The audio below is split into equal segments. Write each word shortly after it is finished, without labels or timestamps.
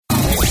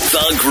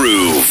The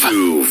Groove.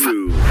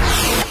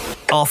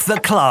 Off the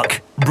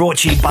Clock, brought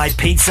to you by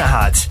Pizza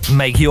Hut.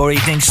 Make your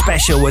evening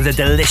special with a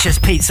delicious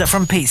pizza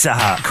from Pizza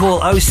Hut. Call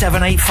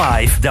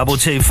 0785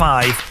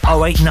 225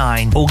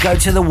 089 or go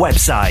to the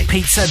website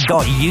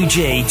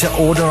pizza.ug to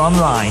order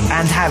online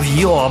and have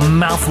your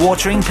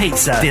mouth-watering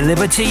pizza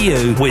delivered to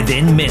you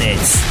within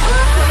minutes.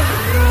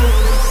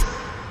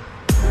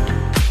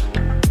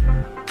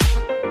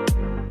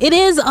 It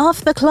is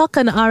Off the Clock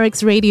on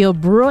RX Radio,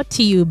 brought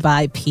to you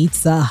by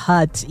Pizza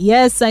Hut.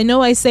 Yes, I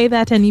know I say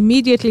that and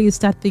immediately you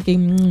start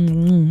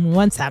thinking,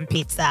 want some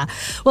pizza.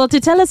 Well, to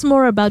tell us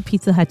more about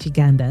Pizza Hut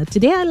Uganda,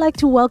 today I'd like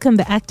to welcome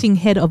the acting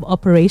head of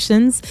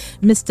operations,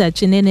 Mr.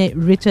 Chinene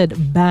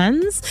Richard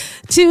Bands,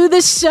 to the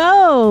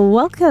show.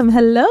 Welcome.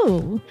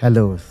 Hello.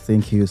 Hello.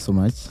 Thank you so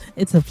much.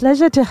 It's a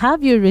pleasure to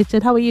have you,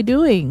 Richard. How are you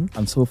doing?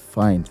 I'm so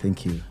fine.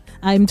 Thank you.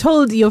 I'm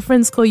told your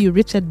friends call you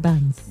Richard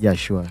Bands. Yeah,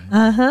 sure.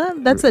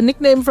 That's a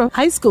nickname from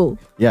high school.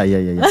 Yeah.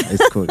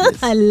 It's cool.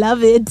 Yes. I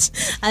love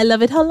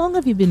it. How long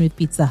have you been with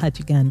Pizza Hut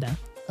Uganda?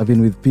 I've been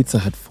with Pizza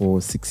Hut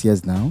for 6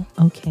 years now.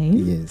 Okay.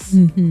 Yes.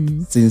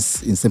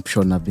 Since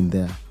inception, I've been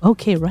there.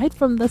 Okay, right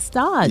from the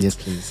start. Yes,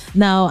 please.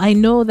 Now, I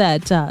know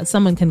that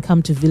someone can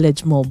come to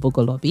Village Mall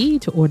Bogolobi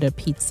to order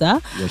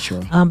pizza. Yeah,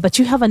 sure. But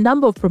you have a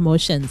number of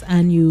promotions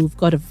and you've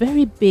got a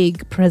very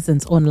big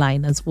presence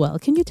online as well.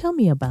 Can you tell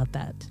me about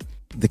that?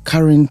 The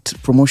current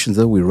promotions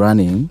that we're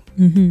running,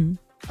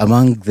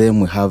 among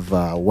them we have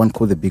one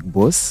called The Big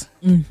Boss,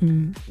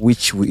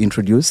 which we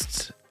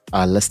introduced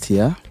last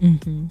year.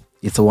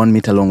 It's a 1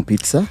 meter long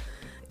pizza.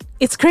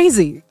 It's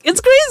crazy.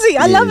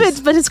 I love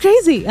it, but it's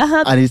crazy.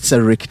 And it's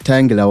a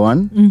rectangular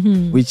one,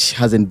 which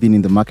hasn't been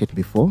in the market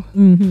before.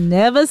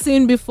 Never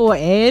seen before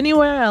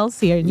anywhere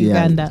else here in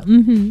Uganda.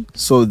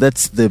 So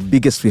that's the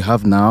biggest we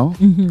have now.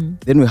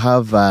 Then we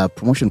have a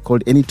promotion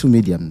called Any Two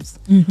Mediums,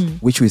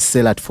 which we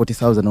sell at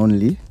 40,000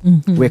 only,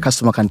 where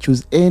customer can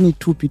choose any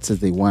two pizzas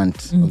they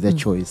want of their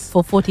choice.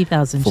 For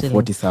 40,000 For shillings.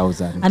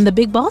 40,000. And the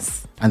Big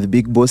Boss? And the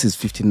Big Boss is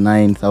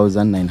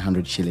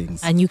 59,900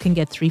 shillings. And you can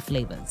get 3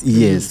 flavors.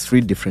 Yes,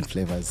 3 different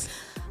flavors.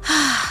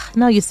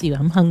 Now you see,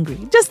 I'm hungry.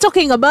 Just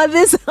talking about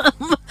this,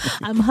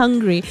 I'm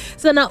hungry.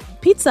 So now,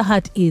 Pizza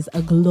Hut is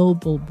a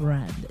global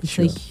brand. It's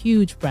a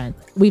huge brand.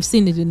 We've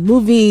seen it in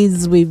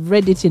movies, we've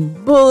read it in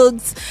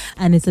books,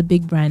 and it's a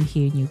big brand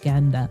here in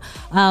Uganda.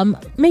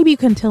 Maybe you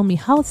can tell me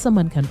how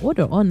someone can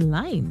order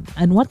online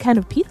and what kind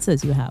of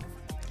pizzas you have.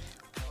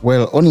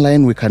 Well,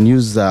 online we can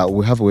use,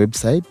 we have a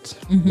website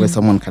where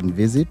someone can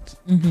visit.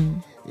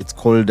 It's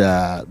called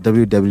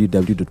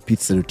www.pizza.ug.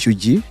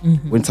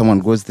 When someone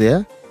goes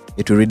there,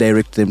 it will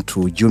redirect them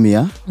to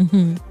Jumia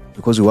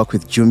because we work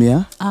with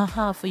Jumia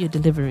For your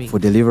delivery. for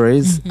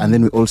deliveries, and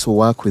then we also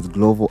work with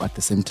Glovo at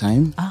the same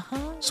time.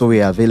 So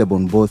we are available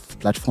on both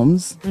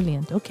platforms.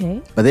 Brilliant.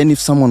 Okay. But then if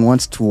someone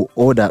wants to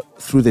order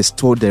through the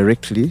store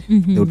directly,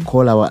 they would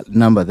call our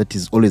number that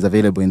is always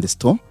available in the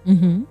store,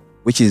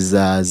 which is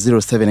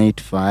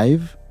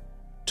 0785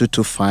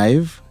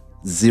 225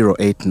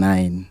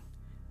 089.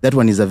 That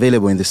one is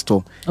available in the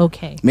store.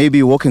 Okay. Maybe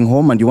you're walking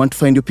home and you want to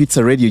find your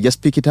pizza ready, you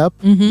just pick it up,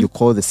 you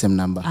call the same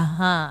number.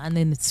 And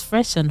then it's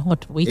fresh and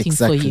hot waiting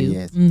Exactly, for you.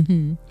 yes.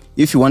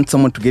 If you want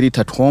someone to get it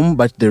at home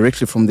but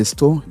directly from the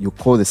store, you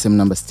call the same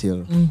number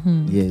still.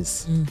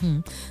 Yes.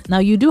 Now,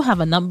 you do have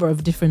a number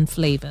of different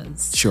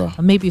flavors. Sure.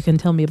 Maybe you can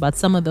tell me about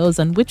some of those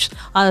and which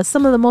are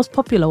some of the most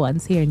popular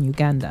ones here in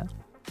Uganda.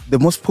 The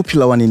most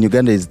popular one in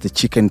Uganda is the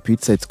chicken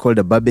pizza. It's called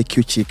a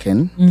barbecue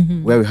chicken,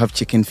 where we have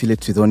chicken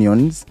fillets with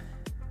onions.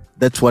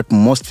 That's what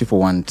most people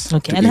want.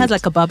 Okay, and it has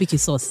like a barbecue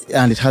sauce.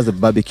 And it has a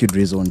barbecue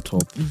drizzle on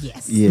top.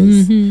 Yes.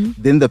 Yes.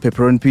 Then the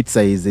pepperoni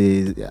pizza is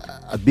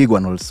a big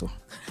one also.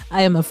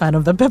 I am a fan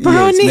of the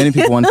pepperoni. Yes, many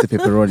people want the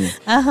pepperoni.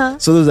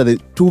 So those are the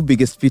 2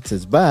 biggest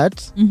pizzas.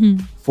 But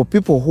for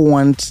people who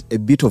want a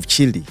bit of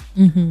chili,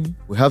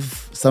 we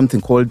have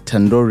something called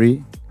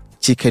tandoori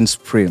chicken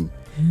supreme.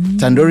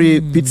 Tandoori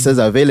pizzas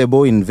are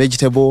available in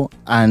vegetable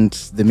and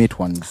the meat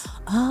ones.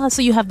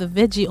 So you have the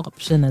veggie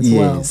option as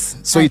well. Yes.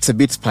 So it's a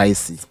bit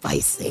spicy.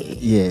 Spicy.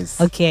 Yes.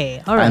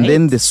 Okay. All right. And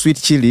then the sweet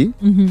chili.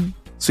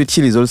 Sweet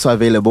chili is also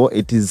available.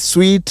 It is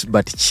sweet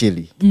but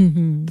chili.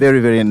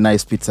 Very, very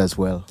nice pizza as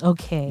well.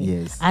 Okay.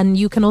 Yes. And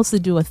you can also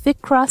do a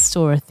thick crust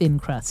or a thin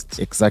crust.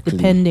 Exactly.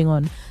 Depending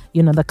on,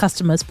 the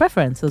customer's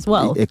preference as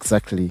well.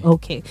 Exactly.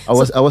 Okay.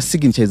 Our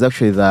signature is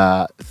actually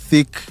the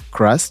thick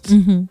crust.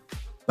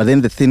 But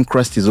then the thin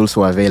crust is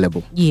also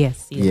available.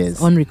 Yes.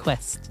 On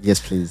request. Yes,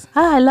 please.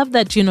 I love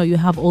that, you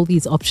have all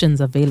these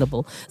options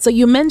available. So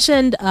you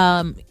mentioned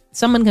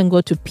someone can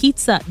go to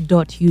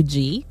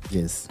pizza.ug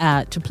Yes.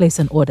 to place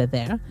an order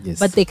there. Yes.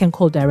 But they can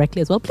call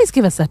directly as well. Please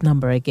give us that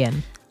number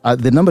again.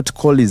 The number to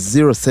call is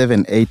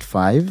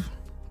 0785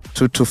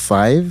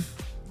 225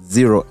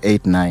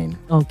 089.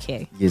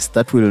 Okay. Yes,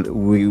 that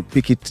we'll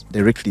pick it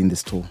directly in the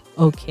store.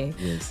 Okay.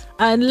 Yes.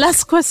 And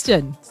last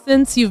question.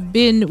 Since you've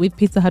been with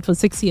Pizza Hut for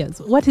 6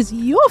 years, what is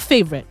your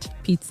favorite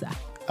pizza?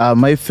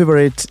 My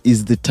favorite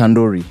is the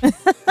tandoori.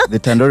 The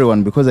tandoori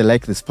one, because I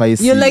like the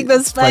spicy. You like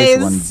the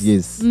spice ones,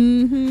 yes.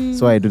 Mm-hmm.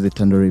 So I do the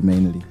tandoori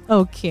mainly.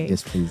 Okay.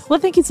 Yes, please. Well,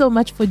 thank you so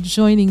much for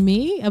joining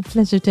me. A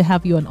pleasure to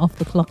have you on Off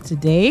the Clock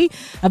today.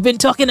 I've been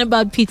talking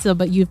about pizza,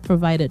 but you've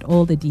provided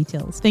all the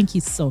details. Thank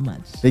you so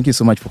much. Thank you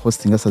so much for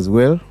hosting us as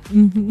well.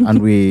 Mm-hmm.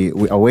 And we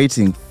are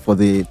waiting for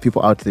the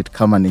people out there to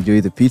come and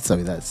enjoy the pizza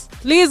with us.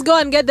 Please go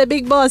and get the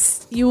big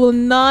boss. You will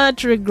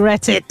not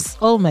regret it.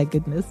 Oh my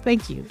goodness.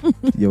 Thank you.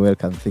 You're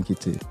welcome. Thank you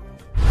too.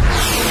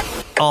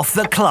 Off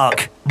the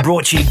Clock,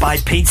 brought to you by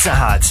Pizza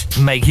Hut.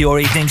 Make your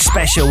evening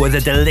special with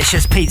a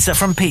delicious pizza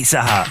from Pizza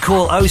Hut.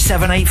 Call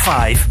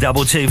 0785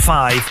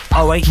 225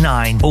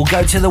 089 or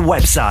go to the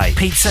website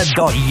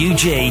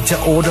pizza.ug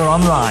to order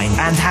online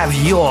and have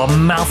your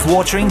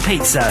mouth-watering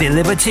pizza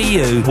delivered to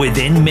you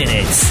within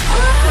minutes.